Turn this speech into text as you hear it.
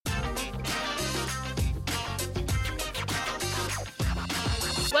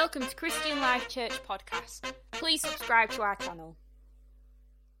Welcome to Christian Life Church Podcast. Please subscribe to our channel.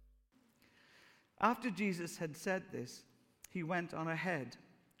 After Jesus had said this, he went on ahead,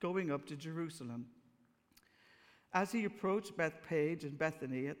 going up to Jerusalem. As he approached Bethphage and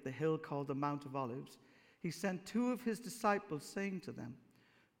Bethany at the hill called the Mount of Olives, he sent two of his disciples, saying to them,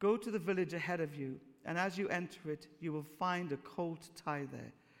 "Go to the village ahead of you, and as you enter it, you will find a colt tied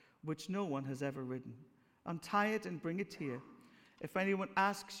there, which no one has ever ridden. Untie it and bring it here. If anyone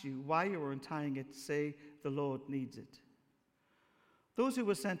asks you why you are untying it, say, 'The Lord needs it.'" Those who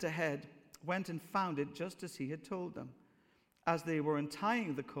were sent ahead went and found it just as he had told them. As they were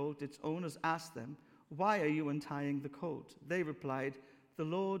untying the colt, its owners asked them, "Why are you untying the colt?" They replied, "The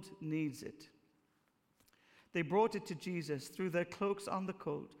Lord needs it." They brought it to Jesus, threw their cloaks on the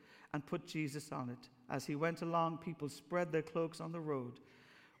colt, and put Jesus on it. As he went along, people spread their cloaks on the road.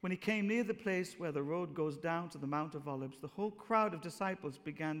 When he came near the place where the road goes down to the Mount of Olives, the whole crowd of disciples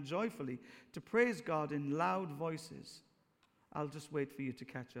began joyfully to praise God in loud voices. I'll just wait for you to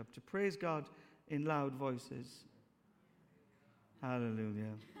catch up. To praise God in loud voices.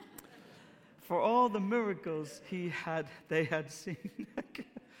 Hallelujah. For all the miracles they had seen.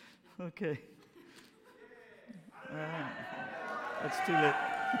 Okay. It's too late.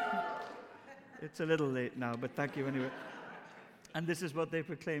 It's a little late now, but thank you anyway. And this is what they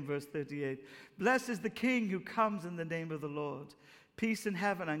proclaim, verse 38. "Blessed is the King who comes in the name of the Lord. Peace in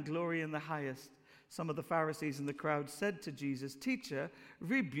heaven and glory in the highest." Some of the Pharisees in the crowd said to Jesus, "Teacher,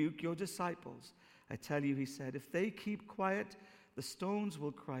 rebuke your disciples." "I tell you," he said, "if they keep quiet, the stones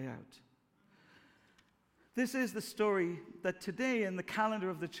will cry out." This is the story that today in the calendar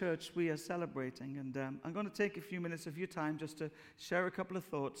of the church we are celebrating. And I'm going to take a few minutes of your time just to share a couple of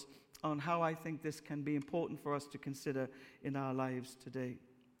thoughts on how I think this can be important for us to consider in our lives today.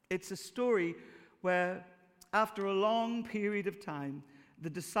 It's a story where, after a long period of time, the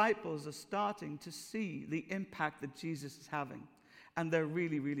disciples are starting to see the impact that Jesus is having. And they're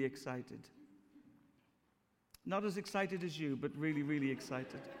really, really excited. Not as excited as you, but really, really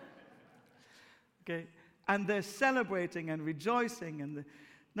excited. Okay? And they're celebrating and rejoicing. And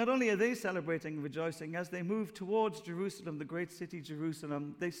not only are they celebrating and rejoicing, as they move towards Jerusalem, the great city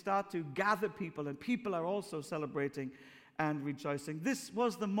Jerusalem, they start to gather people, and people are also celebrating and rejoicing. This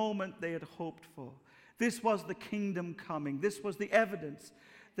was the moment they had hoped for. This was the kingdom coming. This was the evidence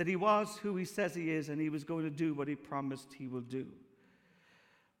that he was who he says he is, and he was going to do what he promised he will do.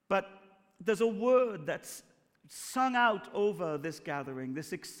 But there's a word that's sung out over this gathering,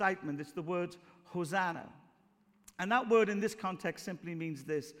 this excitement. It's the word Hosanna. And that word in this context simply means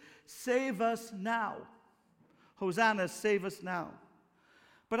this: save us now. Hosanna, save us now.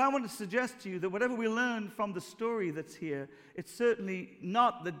 But I want to suggest to you that whatever we learn from the story that's here, it's certainly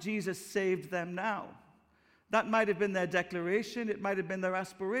not that Jesus saved them now. That might have been their declaration, it might have been their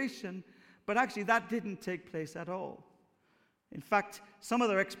aspiration, but actually that didn't take place at all. In fact, some of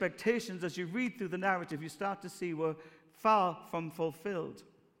their expectations, as you read through the narrative, you start to see were far from fulfilled.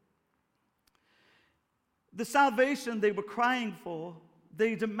 The salvation they were crying for,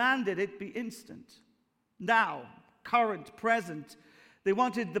 they demanded it be instant. Now, current, present. They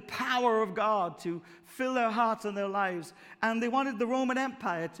wanted the power of God to fill their hearts and their lives. And they wanted the Roman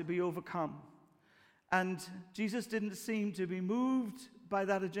Empire to be overcome. And Jesus didn't seem to be moved by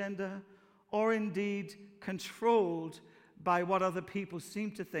that agenda, or indeed controlled by what other people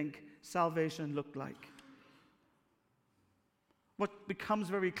seemed to think salvation looked like. What becomes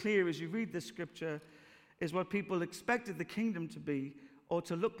very clear as you read this scripture is what people expected the kingdom to be or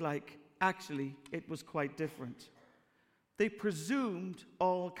to look like. Actually, it was quite different. They presumed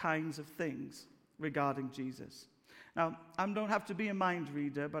all kinds of things regarding Jesus. Now, I don't have to be a mind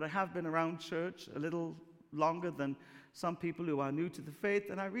reader, but I have been around church a little longer than some people who are new to the faith,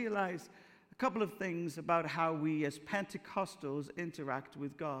 and I realize a couple of things about how we as Pentecostals interact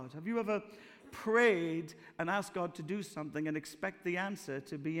with God. Have you ever prayed and asked God to do something and expect the answer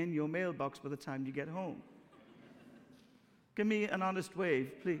to be in your mailbox by the time you get home? Give me an honest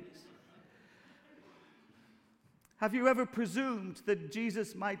wave, please. Have you ever presumed that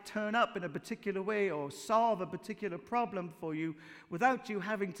Jesus might turn up in a particular way or solve a particular problem for you without you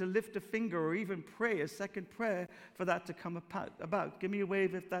having to lift a finger or even pray a second prayer for that to come about? Give me a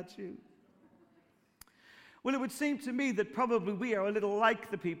wave if that's you. Well, it would seem to me that probably we are a little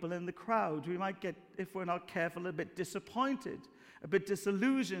like the people in the crowd. We might get, if we're not careful, a bit disappointed, a bit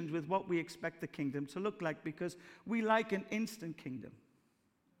disillusioned with what we expect the kingdom to look like, because we like an instant kingdom.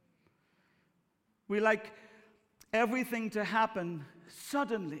 We like everything to happen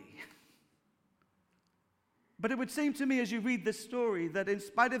suddenly. But it would seem to me as you read this story that in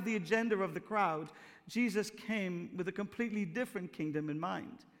spite of the agenda of the crowd, Jesus came with a completely different kingdom in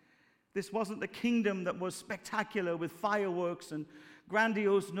mind. This wasn't a kingdom that was spectacular with fireworks and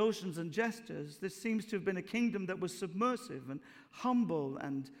grandiose notions and gestures. This seems to have been a kingdom that was submersive and humble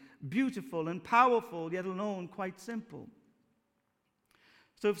and beautiful and powerful, yet alone quite simple.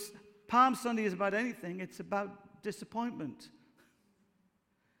 So if Palm Sunday is about anything, it's about disappointment.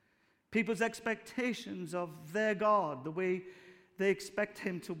 People's expectations of their God, the way they expect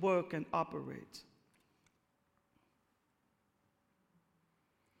him to work and operate.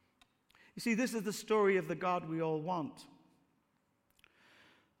 You see, this is the story of the God we all want.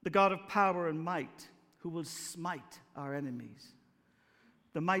 The God of power and might, who will smite our enemies.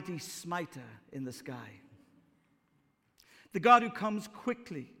 The mighty smiter in the sky. The God who comes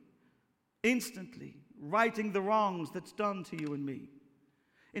quickly, instantly, righting the wrongs that's done to you and me.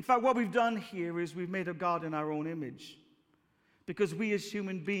 In fact, what we've done here is we've made a God in our own image, because we as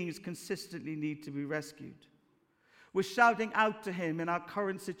human beings consistently need to be rescued. We're shouting out to him in our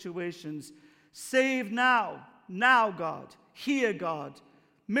current situations, save now, now God, hear God,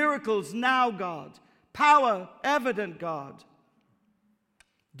 miracles now God, power evident God.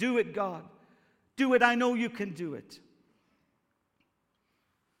 Do it, God. Do it, I know you can do it.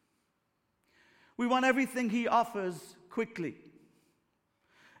 We want everything he offers quickly.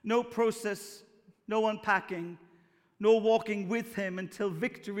 No process, no unpacking, no walking with him until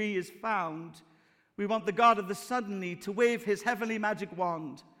victory is found. We want the God of the suddenly to wave his heavenly magic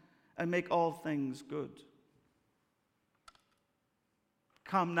wand and make all things good.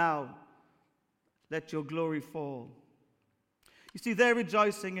 Come now, let your glory fall. You see, they're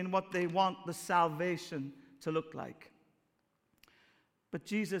rejoicing in what they want the salvation to look like. But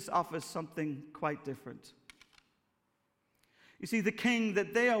Jesus offers something quite different. You see, the king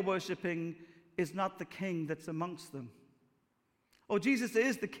that they are worshiping is not the king that's amongst them. Oh, Jesus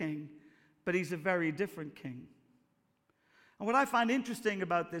is the king, but he's a very different king. And what I find interesting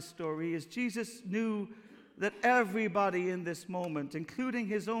about this story is Jesus knew that everybody in this moment, including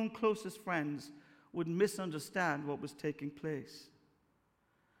his own closest friends, would misunderstand what was taking place.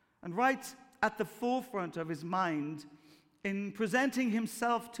 And right at the forefront of his mind, in presenting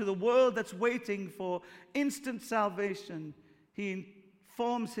himself to the world that's waiting for instant salvation, he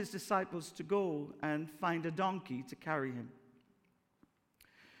informs his disciples to go and find a donkey to carry him.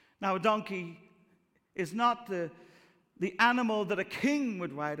 Now, a donkey is not the animal that a king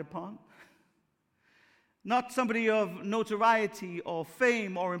would ride upon, not somebody of notoriety or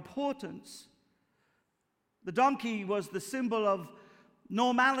fame or importance. The donkey was the symbol of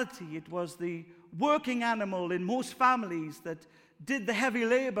normality. It was the working animal in most families that did the heavy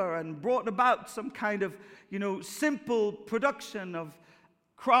labor and brought about some kind of, simple production of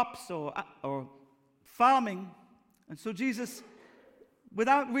crops or farming. And so Jesus,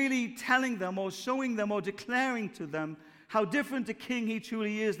 without really telling them or showing them or declaring to them how different a king he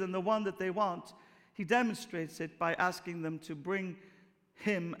truly is than the one that they want, he demonstrates it by asking them to bring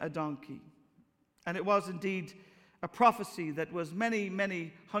him a donkey. And it was indeed a prophecy that was many,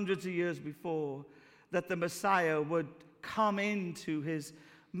 many hundreds of years before, that the Messiah would come into his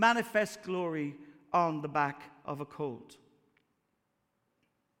manifest glory on the back of a colt.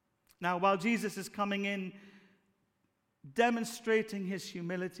 Now, while Jesus is coming in, demonstrating his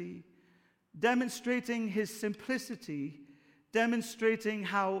humility, demonstrating his simplicity, demonstrating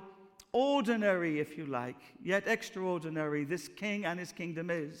how ordinary, if you like, yet extraordinary this king and his kingdom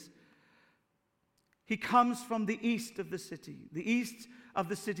is. He comes from the east of the city. The east of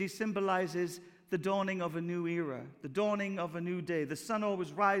the city symbolizes the dawning of a new era, the dawning of a new day. The sun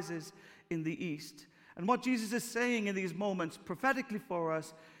always rises in the east. And what Jesus is saying in these moments, prophetically for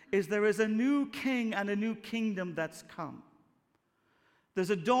us, is there is a new king and a new kingdom that's come. There's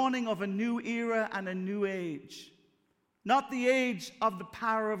a dawning of a new era and a new age. Not the age of the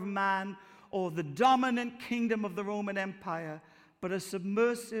power of man or the dominant kingdom of the Roman Empire, but a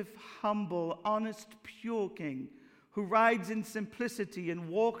submersive, humble, honest, pure king who rides in simplicity and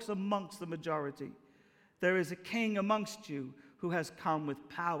walks amongst the majority. There is a king amongst you who has come with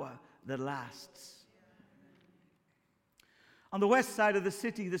power that lasts. On the west side of the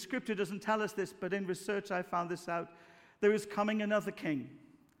city, the scripture doesn't tell us this, but in research I found this out. There is coming another king.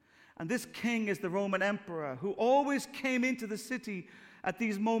 And this king is the Roman emperor who always came into the city at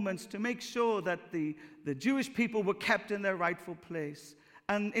these moments to make sure that the Jewish people were kept in their rightful place.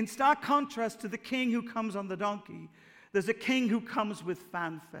 And in stark contrast to the king who comes on the donkey, there's a king who comes with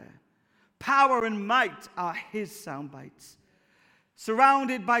fanfare. Power and might are his sound bites.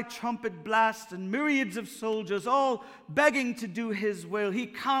 Surrounded by trumpet blasts and myriads of soldiers, all begging to do his will, he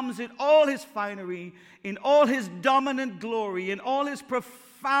comes in all his finery, in all his dominant glory, in all his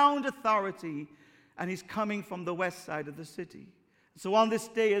profound authority, and he's coming from the west side of the city. So on this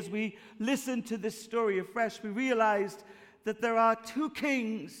day, as we listen to this story afresh, we realized that there are two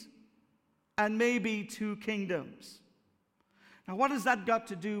kings and maybe two kingdoms. Now, what has that got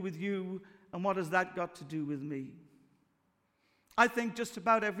to do with you, and what has that got to do with me? I think just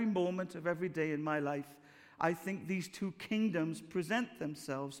about every moment of every day in my life, I think these two kingdoms present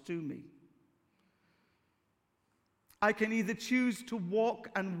themselves to me. I can either choose to walk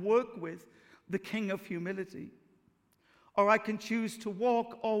and work with the king of humility, or I can choose to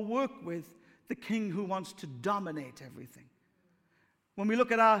walk or work with the king who wants to dominate everything. When we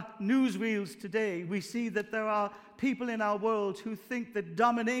look at our newsreels today, we see that there are people in our world who think that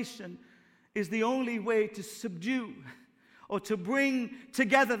domination is the only way to subdue or to bring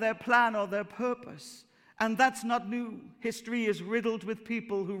together their plan or their purpose. And that's not new. History is riddled with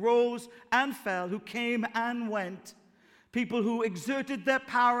people who rose and fell, who came and went. People who exerted their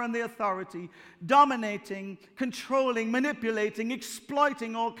power and their authority, dominating, controlling, manipulating,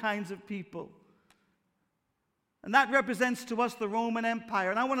 exploiting all kinds of people. And that represents to us the Roman Empire.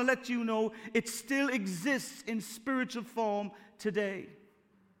 And I want to let you know it still exists in spiritual form today.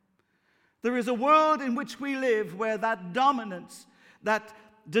 There is a world in which we live where that dominance, that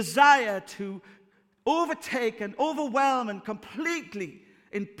desire to overtake and overwhelm and completely,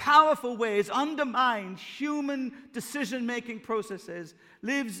 in powerful ways, undermine human decision-making processes,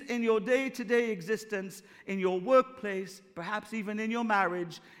 lives in your day-to-day existence, in your workplace, perhaps even in your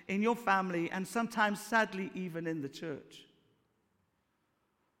marriage, in your family, and sometimes, sadly, even in the church.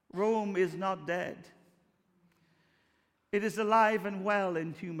 Rome is not dead. It is alive and well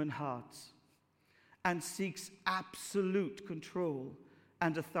in human hearts and seeks absolute control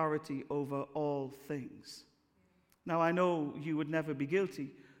and authority over all things. Now, I know you would never be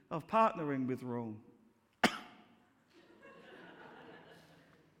guilty of partnering with Rome.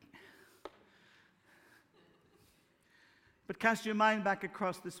 But cast your mind back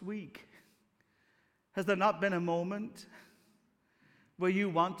across this week. Has there not been a moment where you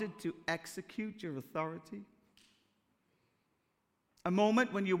wanted to execute your authority? A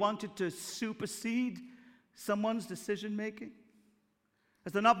moment when you wanted to supersede someone's decision-making?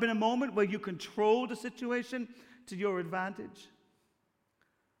 Has there not been a moment where you controlled a situation to your advantage?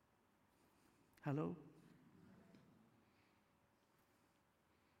 Hello?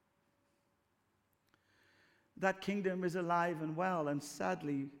 That kingdom is alive and well and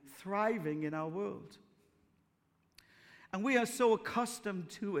sadly thriving in our world. And we are so accustomed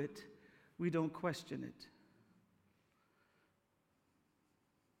to it, we don't question it.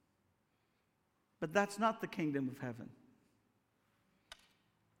 But that's not the kingdom of heaven.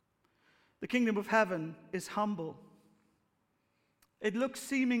 The kingdom of heaven is humble. It looks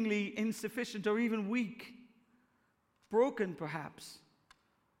seemingly insufficient or even weak, broken perhaps,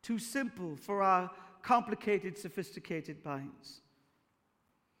 too simple for our complicated, sophisticated minds.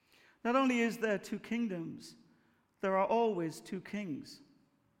 Not only is there two kingdoms, there are always two kings.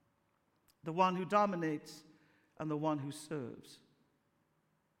 The one who dominates and the one who serves.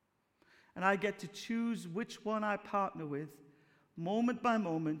 And I get to choose which one I partner with, moment by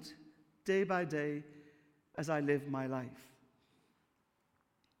moment, day by day, as I live my life.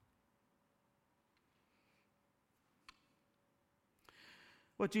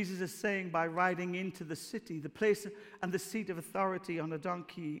 What Jesus is saying by riding into the city, the place and the seat of authority on a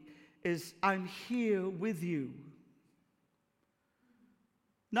donkey, is, I'm here with you.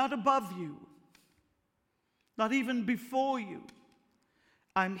 Not above you, not even before you.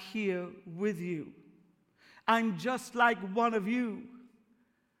 I'm here with you. I'm just like one of you.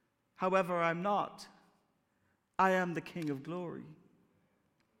 However, I'm not. I am the King of glory.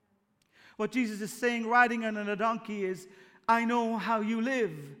 What Jesus is saying riding on a donkey is, I know how you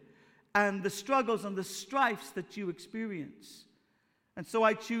live and the struggles and the strifes that you experience. And so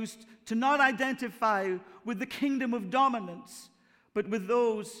I choose to not identify with the kingdom of dominance, but with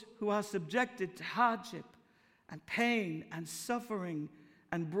those who are subjected to hardship and pain and suffering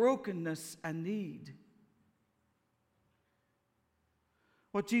and brokenness and need.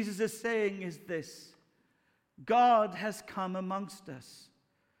 What Jesus is saying is this: God has come amongst us.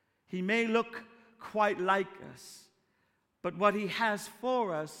 He may look quite like us, but what he has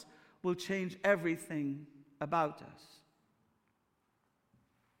for us will change everything about us.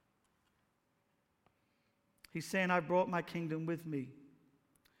 He's saying, I brought my kingdom with me.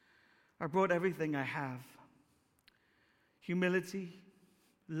 I brought everything I have. Humility,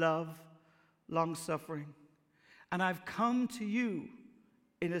 love, long-suffering. And I've come to you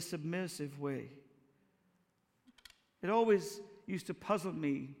in a submissive way. It always used to puzzle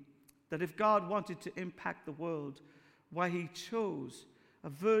me that if God wanted to impact the world, why he chose a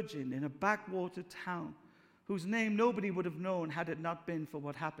virgin in a backwater town whose name nobody would have known had it not been for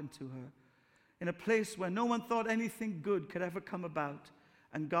what happened to her. In a place where no one thought anything good could ever come about,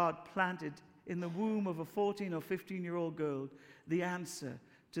 and God planted in the womb of a 14 or 15-year-old girl the answer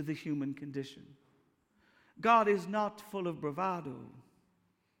to the human condition. God is not full of bravado.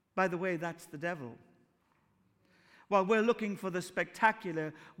 By the way, that's the devil. While we're looking for the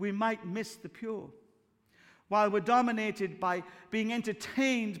spectacular, we might miss the pure. While we're dominated by being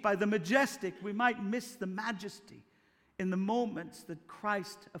entertained by the majestic, we might miss the majesty in the moments that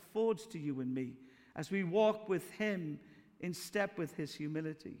Christ affords to you and me as we walk with him in step with his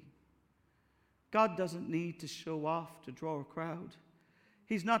humility. God doesn't need to show off to draw a crowd.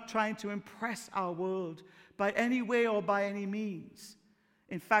 He's not trying to impress our world by any way or by any means.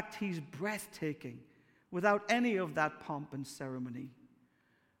 In fact, he's breathtaking without any of that pomp and ceremony.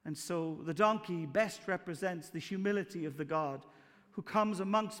 And so the donkey best represents the humility of the God who comes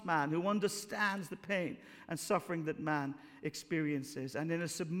amongst man, who understands the pain and suffering that man experiences, and in a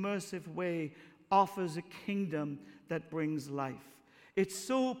submersive way offers a kingdom that brings life. It's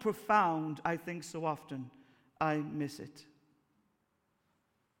so profound, I think so often I miss it.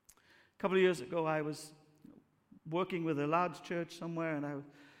 A couple of years ago, I was working with a large church somewhere, and I was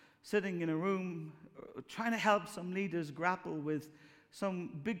sitting in a room trying to help some leaders grapple with some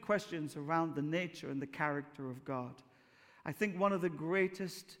big questions around the nature and the character of God. I think one of the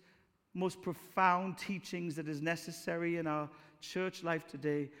greatest, most profound teachings that is necessary in our church life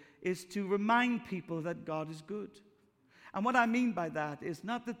today is to remind people that God is good. And what I mean by that is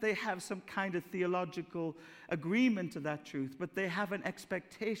not that they have some kind of theological agreement to that truth, but they have an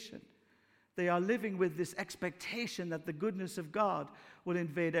expectation. They are living with this expectation that the goodness of God will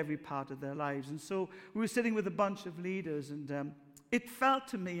invade every part of their lives. And so we were sitting with a bunch of leaders, and it felt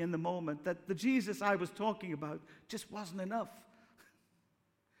to me in the moment that the Jesus I was talking about just wasn't enough.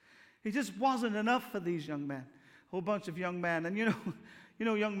 He just wasn't enough for these young men, a whole bunch of young men. And you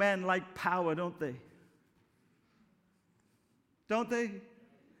know, young men like power, don't they? Don't they?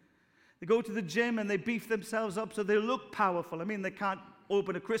 They go to the gym and they beef themselves up so they look powerful. I mean, they can't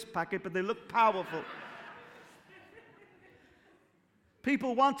open a crisp packet, but they look powerful.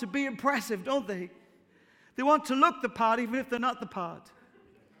 People want to be impressive, don't they? They want to look the part even if they're not the part.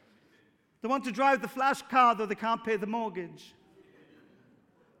 They want to drive the flash car though they can't pay the mortgage.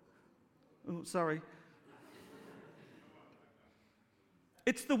 Oh, sorry.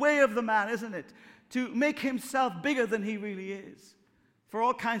 It's the way of the man, isn't it? To make himself bigger than he really is. For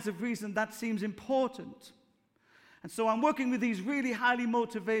all kinds of reasons, that seems important. And so I'm working with these really highly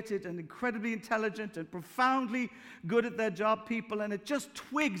motivated and incredibly intelligent and profoundly good at their job people, and it just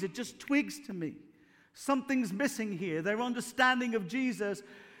twigs to me. Something's missing here. Their understanding of Jesus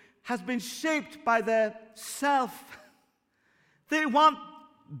has been shaped by their self. They want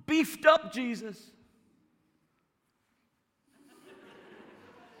beefed up Jesus.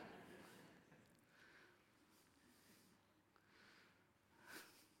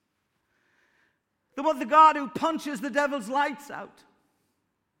 They want the God who punches the devil's lights out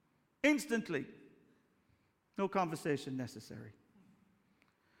instantly. No conversation necessary.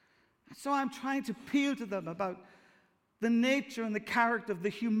 And so I'm trying to appeal to them about the nature and the character of the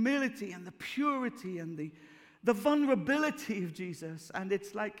humility and the purity and the vulnerability of Jesus. And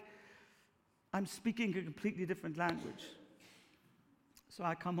it's like I'm speaking a completely different language. So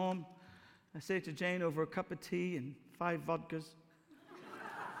I come home, I say to Jane over a cup of tea and 5 vodkas.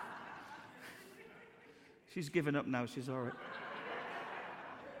 She's given up now. She's all right.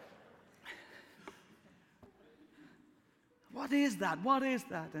 What is that? What is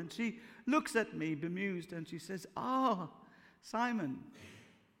that? And she looks at me bemused and she says, Simon,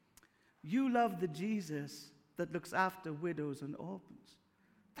 you love the Jesus that looks after widows and orphans.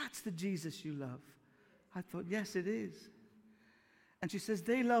 That's the Jesus you love. I thought, yes, it is. And she says,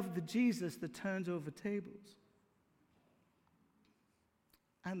 they love the Jesus that turns over tables.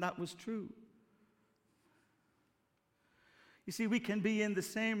 And that was true. You see, we can be in the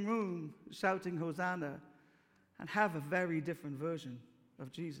same room shouting Hosanna and have a very different version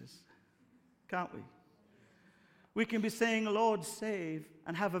of Jesus, can't we? We can be saying, Lord, save,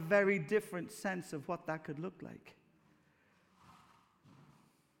 and have a very different sense of what that could look like.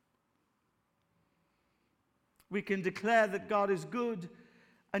 We can declare that God is good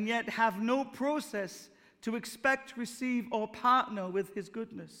and yet have no process to expect, receive, or partner with his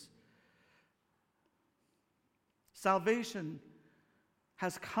goodness. Salvation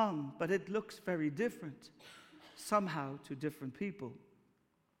has come, but it looks very different somehow to different people.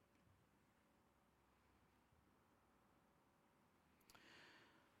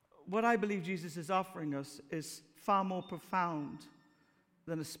 What I believe Jesus is offering us is far more profound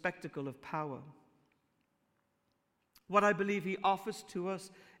than a spectacle of power. What I believe he offers to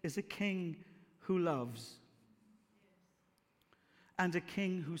us is a king who loves and a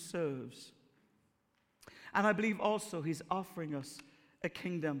king who serves. And I believe also he's offering us a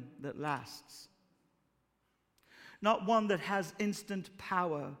kingdom that lasts. Not one that has instant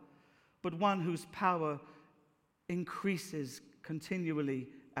power, but one whose power increases continually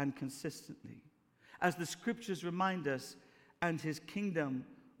and consistently. As the scriptures remind us, and his kingdom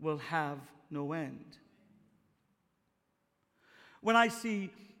will have no end. When I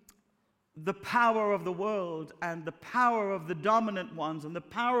see the power of the world and the power of the dominant ones and the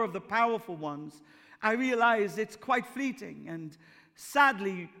power of the powerful ones, I realize it's quite fleeting and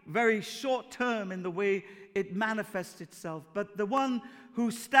sadly very short term in the way it manifests itself. But the one who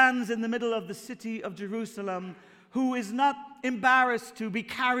stands in the middle of the city of Jerusalem, who is not embarrassed to be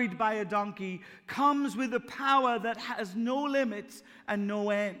carried by a donkey, comes with a power that has no limits and no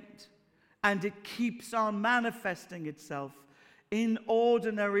end. And it keeps on manifesting itself in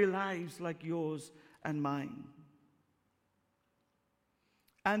ordinary lives like yours and mine.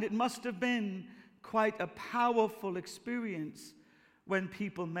 And it must have been quite a powerful experience when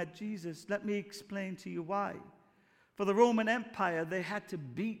people met Jesus. Let me explain to you why. For the Roman Empire, they had to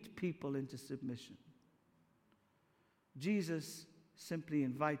beat people into submission. Jesus simply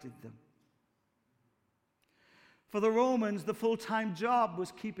invited them. For the Romans, the full-time job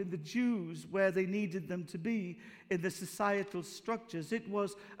was keeping the Jews where they needed them to be in the societal structures. It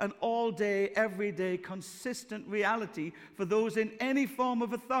was an all-day, everyday, consistent reality for those in any form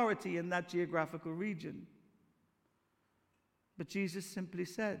of authority in that geographical region. But Jesus simply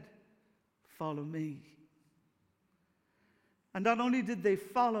said, "Follow me." And not only did they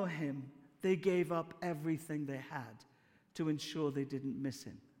follow him, they gave up everything they had to ensure they didn't miss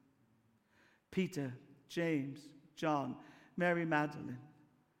him. Peter, James, John, Mary Magdalene.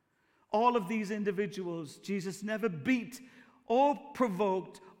 All of these individuals, Jesus never beat or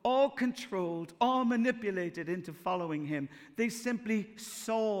provoked or controlled or manipulated into following him. They simply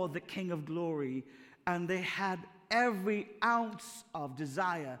saw the King of Glory, and they had every ounce of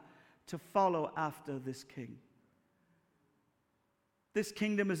desire to follow after this king. This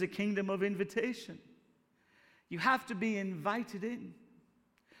kingdom is a kingdom of invitation. You have to be invited in.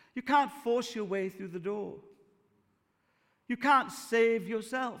 You can't force your way through the door. You can't save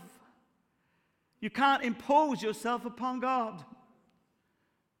yourself. You can't impose yourself upon God.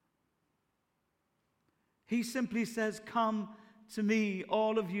 He simply says, "Come to me,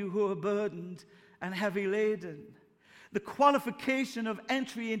 all of you who are burdened and heavy laden." The qualification of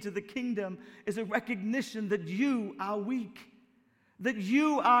entry into the kingdom is a recognition that you are weak, that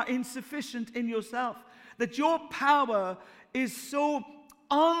you are insufficient in yourself, that your power is so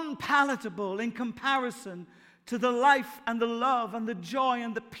unpalatable in comparison to the life and the love and the joy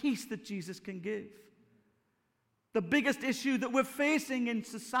and the peace that Jesus can give. The biggest issue that we're facing in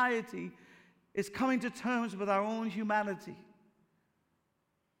society is coming to terms with our own humanity.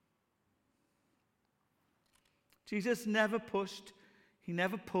 Jesus never pushed, he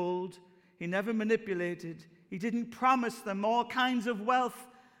never pulled, he never manipulated. He didn't promise them all kinds of wealth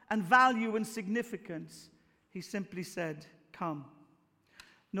and value and significance. He simply said, "Come."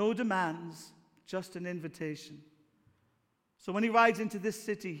 No demands, just an invitation. So when he rides into this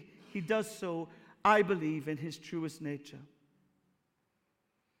city, he does so, I believe, in his truest nature.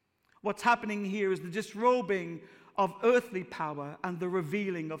 What's happening here is the disrobing of earthly power and the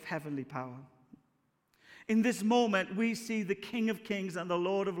revealing of heavenly power. In this moment, we see the King of Kings and the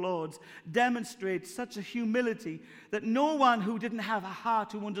Lord of Lords demonstrate such a humility that no one who didn't have a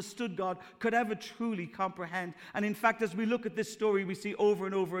heart who understood God could ever truly comprehend. And in fact, as we look at this story, we see over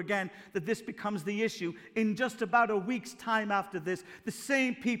and over again that this becomes the issue. In just about a week's time after this, the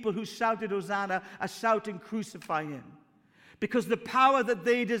same people who shouted Hosanna are shouting, "Crucify him." Because the power that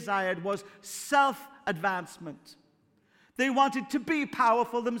they desired was self-advancement. They wanted to be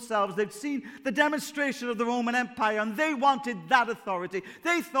powerful themselves. They'd seen the demonstration of the Roman Empire, and they wanted that authority.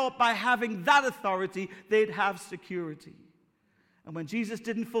 They thought by having that authority, they'd have security. And when Jesus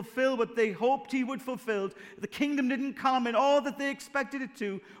didn't fulfill what they hoped he would fulfill, the kingdom didn't come in all that they expected it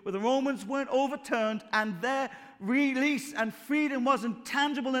to, where the Romans weren't overturned, and their release and freedom wasn't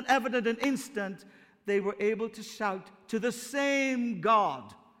tangible and evident and instant, they were able to shout to the same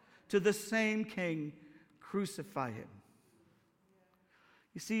God, to the same King, "Crucify him."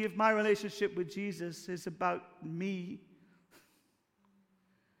 You see, if my relationship with Jesus is about me,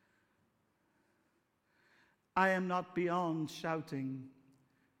 I am not beyond shouting,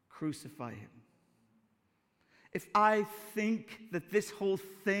 "Crucify him." If I think that this whole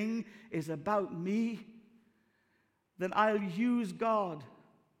thing is about me, then I'll use God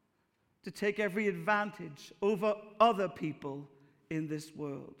to take every advantage over other people in this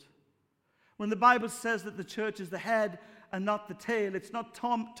world. When the Bible says that the church is the head and not the tail, it's not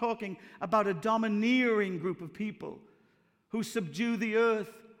talking about a domineering group of people who subdue the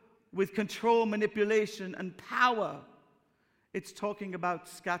earth with control, manipulation, and power. It's talking about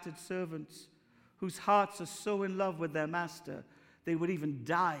scattered servants whose hearts are so in love with their master, they would even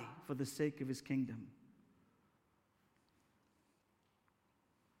die for the sake of his kingdom.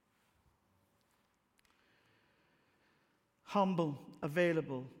 Humble,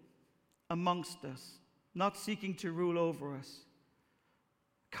 available, amongst us, not seeking to rule over us,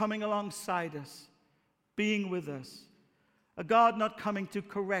 coming alongside us, being with us. A God not coming to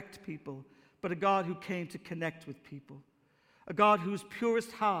correct people, but a God who came to connect with people. A God whose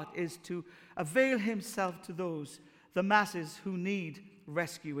purest heart is to avail himself to those, the masses who need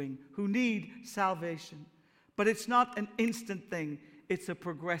rescuing, who need salvation. But it's not an instant thing, it's a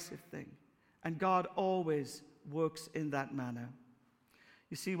progressive thing. And God always works in that manner.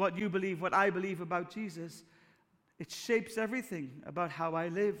 You see, what you believe, what I believe about Jesus, it shapes everything about how I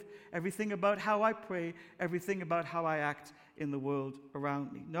live, everything about how I pray, everything about how I act in the world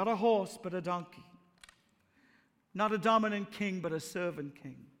around me. Not a horse, but a donkey. Not a dominant king, but a servant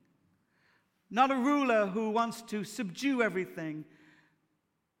king. Not a ruler who wants to subdue everything,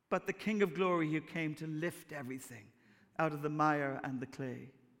 but the King of glory who came to lift everything out of the mire and the clay.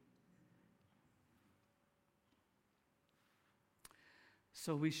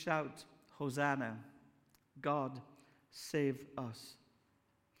 So we shout, Hosanna, God, save us.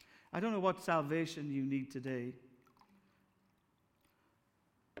 I don't know what salvation you need today,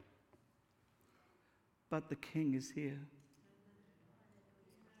 but the King is here.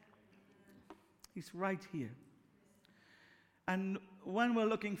 He's right here. And when we're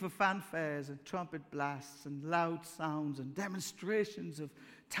looking for fanfares and trumpet blasts and loud sounds and demonstrations of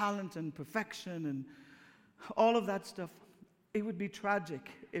talent and perfection and all of that stuff, it would be tragic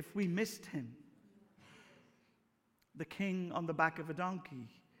if we missed him. The King on the back of a donkey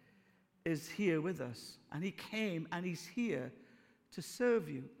is here with us. And he came and he's here to serve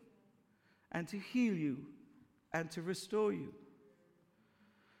you and to heal you and to restore you.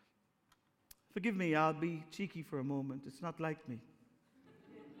 Forgive me, I'll be cheeky for a moment. It's not like me.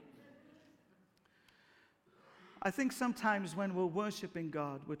 I think sometimes when we're worshiping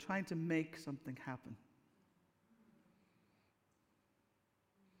God, we're trying to make something happen.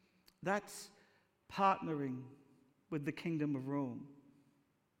 That's partnering with the kingdom of Rome.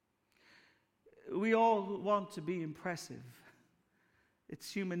 We all want to be impressive.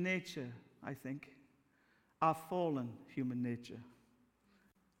 It's human nature, I think. Our fallen human nature,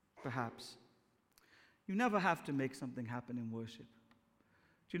 perhaps. You never have to make something happen in worship.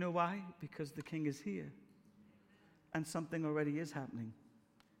 Do you know why? Because the King is here. And something already is happening.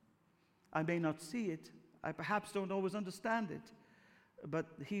 I may not see it. I perhaps don't always understand it. But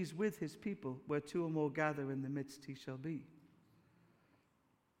he's with his people. Where two or more gather in the midst, he shall be.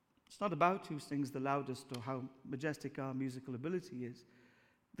 It's not about who sings the loudest or how majestic our musical ability is.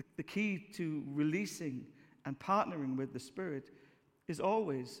 The key to releasing and partnering with the Spirit is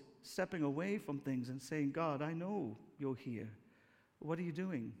always stepping away from things and saying, God, I know you're here. What are you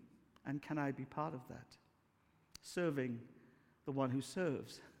doing? And can I be part of that? Serving the one who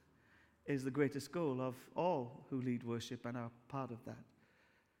serves is the greatest goal of all who lead worship and are part of that.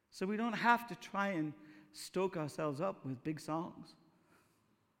 So we don't have to try and stoke ourselves up with big songs.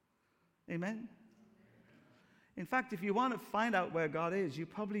 Amen? In fact, if you want to find out where God is, you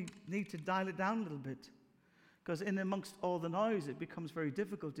probably need to dial it down a little bit. Because in amongst all the noise, it becomes very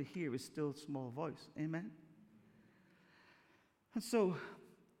difficult to hear his still small voice. Amen? And so,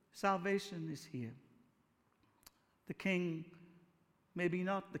 salvation is here. The King, maybe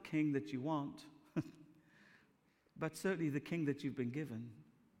not the King that you want, but certainly the King that you've been given,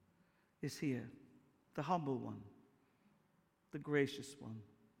 is here. The humble one, the gracious one,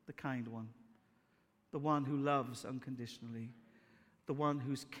 the kind one, the one who loves unconditionally, the one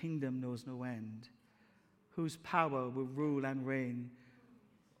whose kingdom knows no end, whose power will rule and reign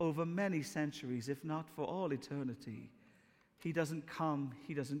over many centuries, if not for all eternity. He doesn't come,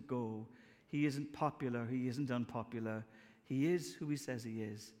 he doesn't go. He isn't popular, he isn't unpopular. He is who he says he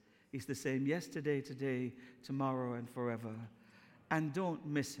is. He's the same yesterday, today, tomorrow, and forever. And don't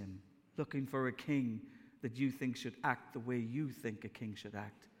miss him looking for a king that you think should act the way you think a king should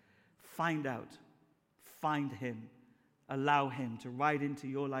act. Find out. Find him. Allow him to ride into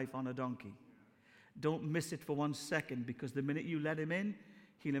your life on a donkey. Don't miss it for 1 second, because the minute you let him in,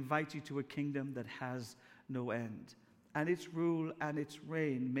 he'll invite you to a kingdom that has no end. And its rule and its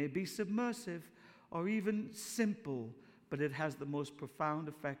reign may be submersive or even simple, but it has the most profound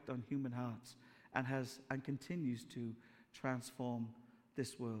effect on human hearts and continues to transform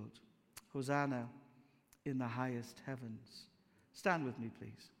this world. Hosanna in the highest heavens. Stand with me,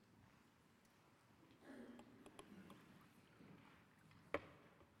 please.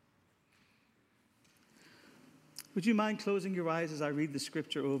 Would you mind closing your eyes as I read the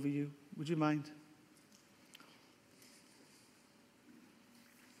scripture over you? Would you mind?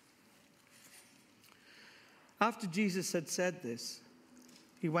 After Jesus had said this,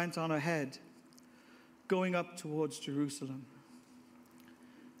 he went on ahead, going up towards Jerusalem.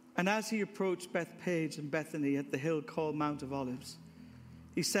 And as he approached Bethphage and Bethany at the hill called Mount of Olives,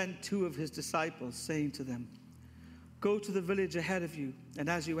 he sent 2 of his disciples, saying to them, "Go to the village ahead of you, and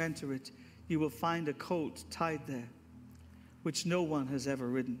as you enter it, you will find a colt tied there, which no one has ever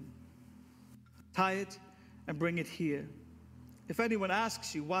ridden. Tie it and bring it here. If anyone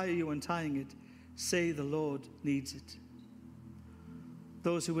asks you, 'Why are you untying it?' say, 'The Lord needs it.'"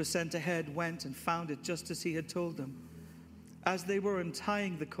 Those who were sent ahead went and found it just as he had told them. As they were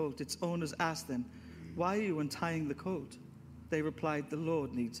untying the colt, its owners asked them, "Why are you untying the colt?" They replied, "The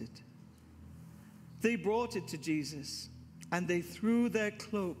Lord needs it." They brought it to Jesus, and they threw their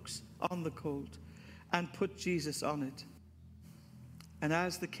cloaks on the colt and put Jesus on it. And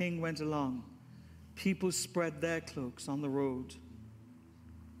as the king went along, people spread their cloaks on the road.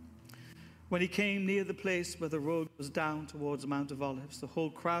 When he came near the place where the road was down towards Mount of Olives, the whole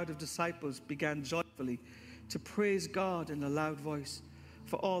crowd of disciples began joyfully to praise God in a loud voice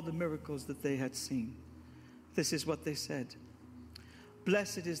for all the miracles that they had seen. This is what they said: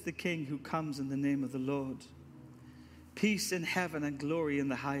 "Blessed is the King who comes in the name of the Lord. Peace in heaven and glory in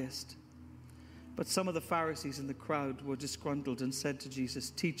the highest." But some of the Pharisees in the crowd were disgruntled and said to Jesus,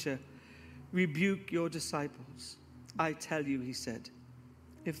 "Teacher, rebuke your disciples." "I tell you," he said,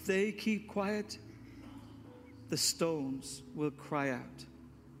 "if they keep quiet, the stones will cry out."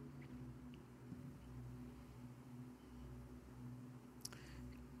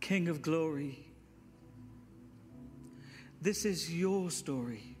 King of glory, this is your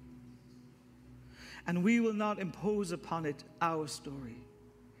story, and we will not impose upon it our story.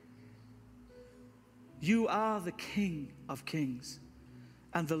 You are the King of kings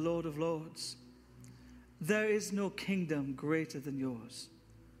and the Lord of lords. There is no kingdom greater than yours.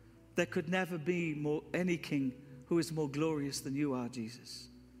 There could never be any king who is more glorious than you are, Jesus.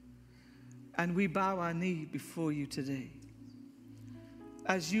 And we bow our knee before you today.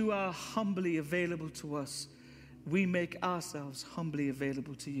 As you are humbly available to us, we make ourselves humbly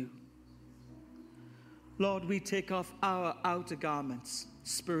available to you. Lord, we take off our outer garments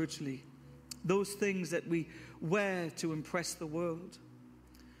spiritually, those things that we wear to impress the world,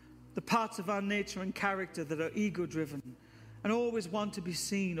 the parts of our nature and character that are ego-driven and always want to be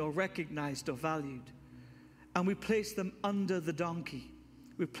seen or recognized or valued. And we place them under the donkey.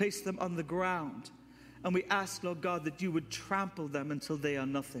 We place them on the ground. And we ask, Lord God, that you would trample them until they are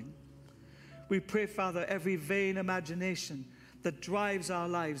nothing. We pray, Father, every vain imagination that drives our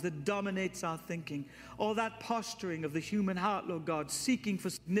lives, that dominates our thinking, all that posturing of the human heart, Lord God, seeking for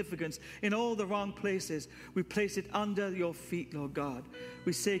significance in all the wrong places, we place it under your feet, Lord God.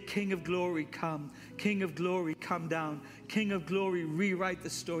 We say, King of glory, come. King of glory, come down. King of glory, rewrite the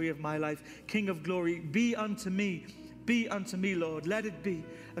story of my life. King of glory, be unto me, Lord. Let it be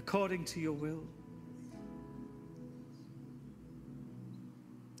according to your will.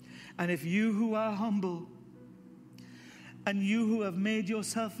 And if you who are humble and you who have made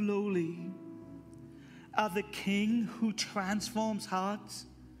yourself lowly are the King who transforms hearts,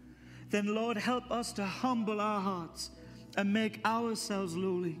 then Lord, help us to humble our hearts and make ourselves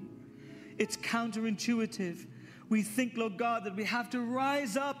lowly. It's counterintuitive. We think, Lord God, that we have to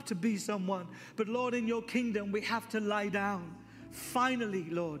rise up to be someone. But Lord, in your kingdom, we have to lie down. Finally,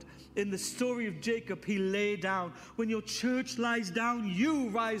 Lord, in the story of Jacob, he lay down. When your church lies down, you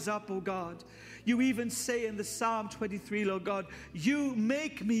rise up, O God. You even say in the Psalm 23, Lord God, you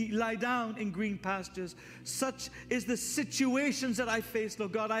make me lie down in green pastures. Such is the situations that I face,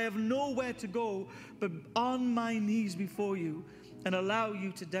 Lord God. I have nowhere to go but on my knees before you and allow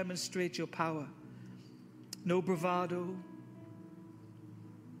you to demonstrate your power. No bravado,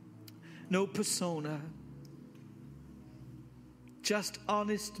 no persona, just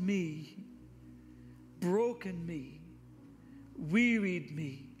honest me, broken me, wearied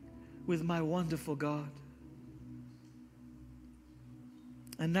me with my wonderful God.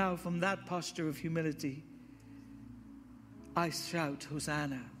 And now from that posture of humility, I shout,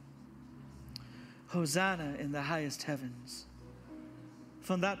 Hosanna. Hosanna in the highest heavens.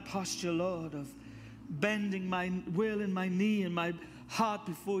 From that posture, Lord, of bending my will and my knee and my heart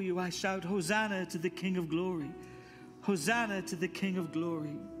before you, I shout, Hosanna to the King of glory. Hosanna to the King of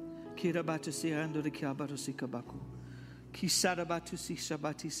glory.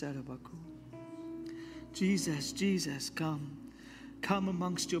 Jesus, Jesus, come. Come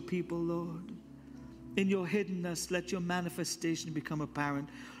amongst your people, Lord. In your hiddenness, let your manifestation become apparent.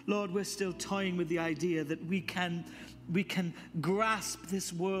 Lord, we're still toying with the idea that we can grasp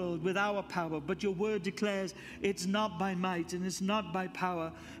this world with our power, but your word declares it's not by might and it's not by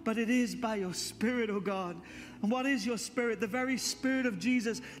power, but it is by your Spirit, O God. And what is your Spirit? The very Spirit of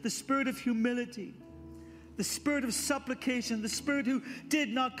Jesus, the Spirit of humility, the Spirit of supplication, the Spirit who did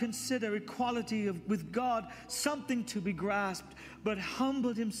not consider equality with God something to be grasped, but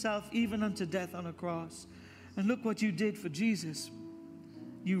humbled himself even unto death on a cross. And look what you did for Jesus.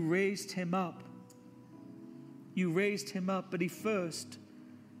 You raised him up. You raised him up, but he first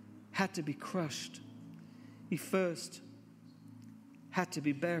had to be crushed. He first had to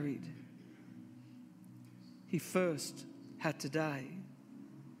be buried. He first had to die.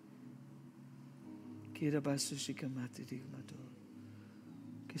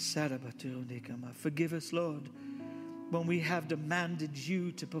 Forgive us, Lord, when we have demanded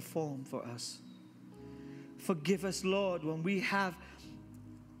you to perform for us. Forgive us, Lord, when we have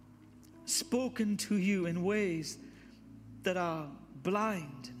spoken to you in ways that are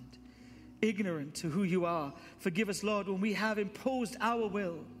blind and ignorant to who you are. Forgive us, Lord, when we have imposed our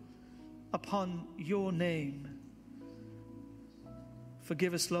will upon your name.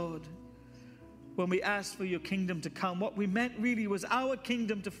 Forgive us, Lord, when we asked for your kingdom to come. What we meant really was our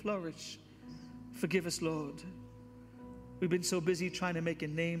kingdom to flourish. Forgive us, Lord. We've been so busy trying to make a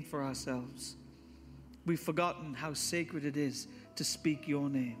name for ourselves. We've forgotten how sacred it is to speak your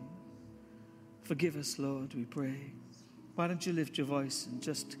name. Forgive us, Lord, we pray. Why don't you lift your voice and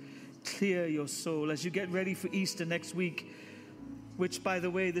just clear your soul as you get ready for Easter next week, which, by the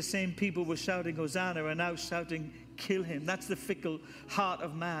way, the same people were shouting Hosanna are now shouting, kill him. That's the fickle heart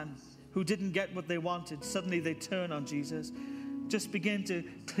of man who didn't get what they wanted. Suddenly they turn on Jesus. Just begin to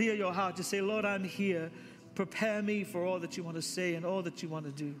clear your heart to say, Lord, I'm here. Prepare me for all that you want to say and all that you want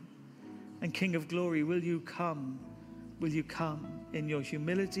to do. And King of glory, will you come? Will you come in your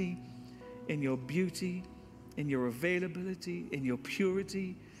humility, in your beauty, in your availability, in your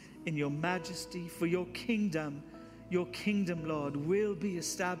purity, in your majesty? For your kingdom, Lord, will be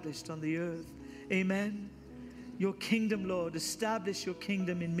established on the earth. Amen. Your kingdom, Lord, establish your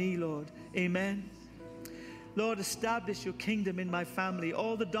kingdom in me, Lord. Amen. Lord, establish your kingdom in my family.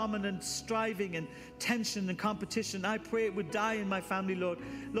 All the dominant striving and tension and competition, I pray it would die in my family, Lord.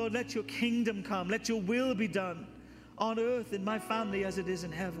 Lord, let your kingdom come. Let your will be done on earth in my family as it is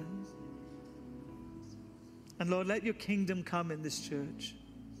in heaven. And Lord, let your kingdom come in this church.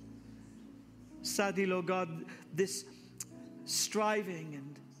 Sadly, Lord God, this striving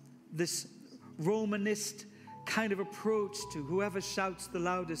and this Romanist kind of approach to whoever shouts the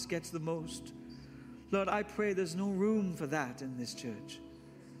loudest gets the most. Lord, I pray there's no room for that in this church.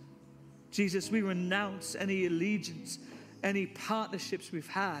 Jesus, we renounce any allegiance, any partnerships we've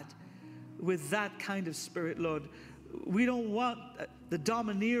had with that kind of spirit, Lord. We don't want the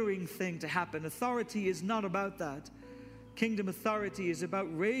domineering thing to happen. Authority is not about that. Kingdom authority is about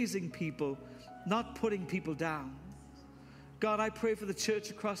raising people, not putting people down. God, I pray for the church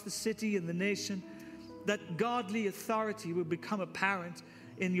across the city and the nation, that godly authority will become apparent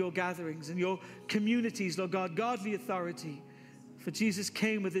in your gatherings, in your communities, Lord God, godly authority. For Jesus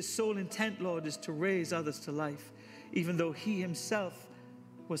came with his sole intent, Lord, is to raise others to life, even though he himself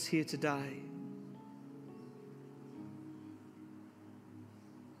was here to die.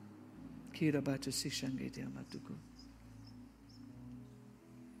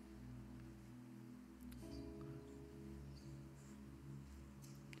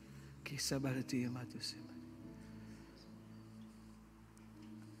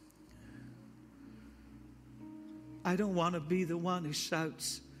 I don't want to be the one who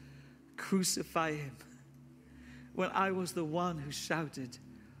shouts, crucify him, when I was the one who shouted,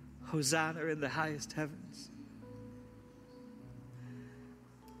 Hosanna in the highest heavens.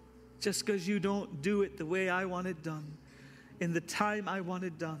 Just because you don't do it the way I want it done, in the time I want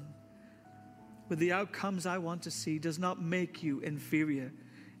it done, with the outcomes I want to see, does not make you inferior.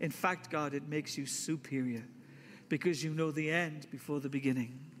 In fact, God, it makes you superior, because you know the end before the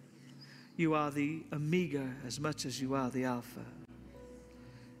beginning. You are the Omega as much as you are the Alpha.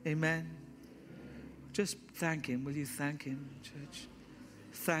 Amen. Just thank him. Will you thank him, church?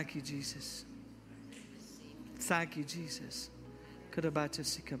 Thank you, Jesus. Thank you, Jesus.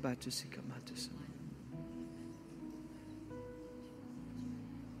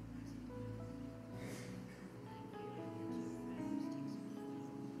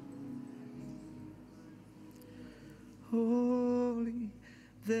 Holy,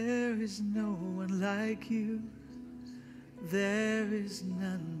 there is no one like you. There is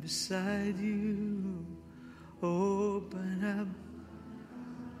none beside you. Open up.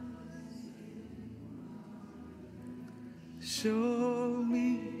 Show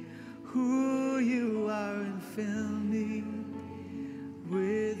me who you are and fill me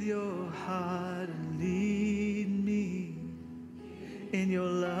with your heart and lead me in your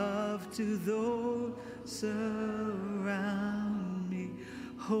love to those around me.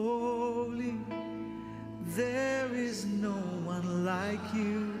 Holy, there is no one like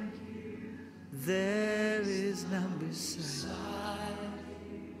you. There is none beside.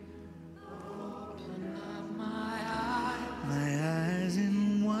 Open up my eyes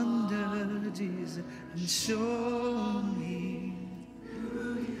in wonder, Jesus, and show me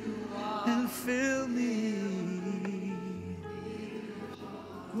who you are and fill me.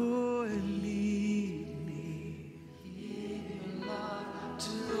 Oh, and lead me in your love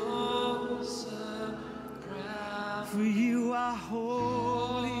to those around. For you are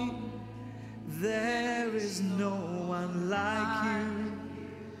holy. There is no one like you.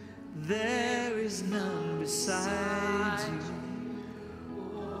 There is none beside you.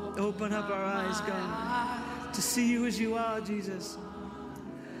 Open up our eyes, God, to see you as you are, Jesus.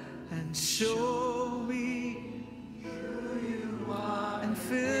 And show me who you are and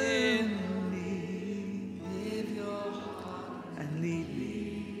fill me with your heart and lead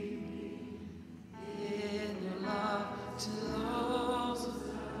me in your love to those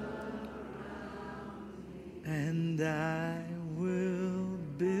around. And I will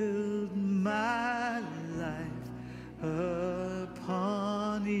build my life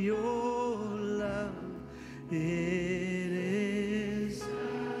upon your love. It is,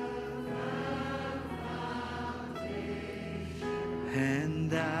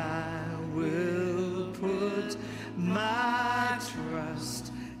 and I will put my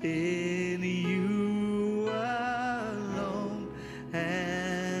trust in you alone,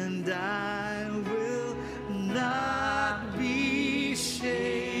 and I will not be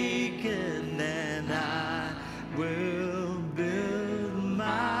shaken, and I will build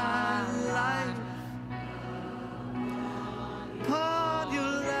my life upon your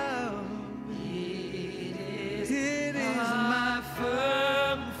love. It is my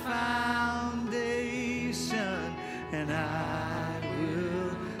firm foundation, and I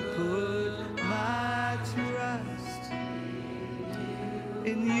will put my trust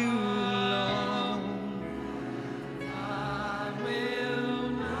in you alone. I will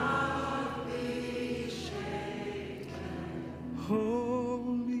not be shaken.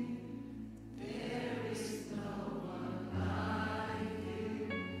 Holy, there is no one like you.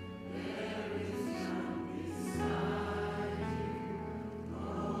 There is none beside you.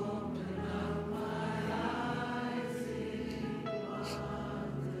 Open up my eyes in wonder.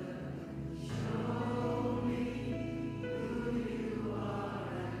 Show me who you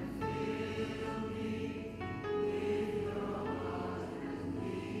are and fill me with your heart and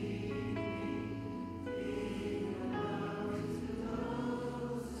lead me in your love to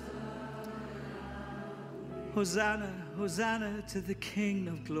those around. Hosanna, Hosanna to the King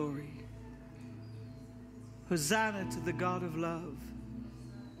of glory. Hosanna to the God of love.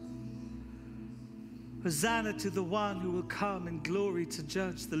 Hosanna to the one who will come in glory to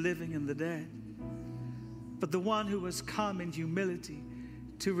judge the living and the dead, but the one who has come in humility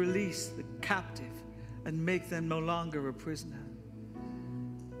to release the captive and make them no longer a prisoner.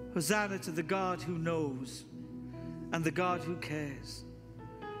 Hosanna to the God who knows, and the God who cares,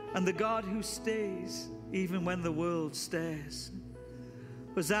 and the God who stays even when the world stares.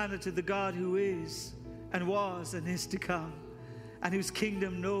 Hosanna to the God who is and was and is to come, and whose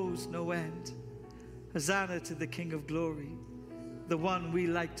kingdom knows no end. Hosanna to the King of glory, the one we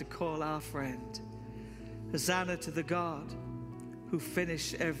like to call our friend. Hosanna to the God who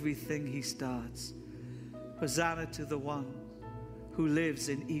finished everything he starts. Hosanna to the one who lives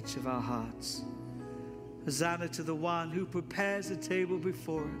in each of our hearts. Hosanna to the one who prepares a table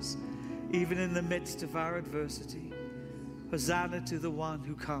before us, even in the midst of our adversity. Hosanna to the one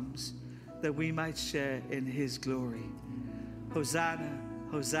who comes that we might share in his glory. Hosanna,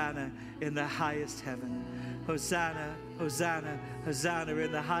 Hosanna in the highest heaven. Hosanna, Hosanna, Hosanna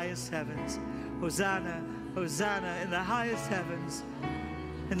in the highest heavens. Hosanna, Hosanna in the highest heavens.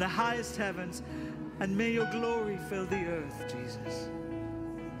 In the highest heavens. And may your glory fill the earth, Jesus.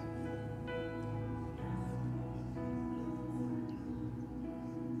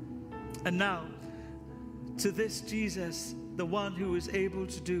 And now, to this Jesus, the one who is able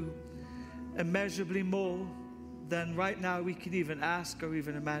to do immeasurably more than right now we can even ask or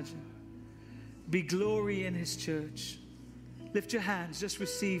even imagine, be glory in his church, Lift your hands, just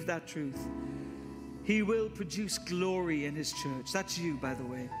receive that truth. He will produce glory in his church. That's you, by the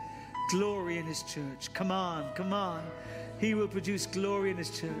way. Glory in his church. Come on, come on. He will produce glory in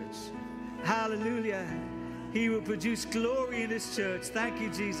his church. Hallelujah. He will produce glory in his church. Thank you,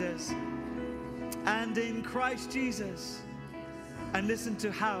 Jesus. And in Christ Jesus. And listen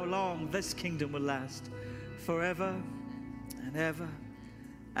to how long this kingdom will last. Forever and ever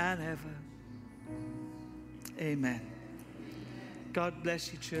and ever. Amen. God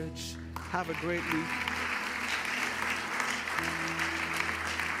bless you, church. Have a great week.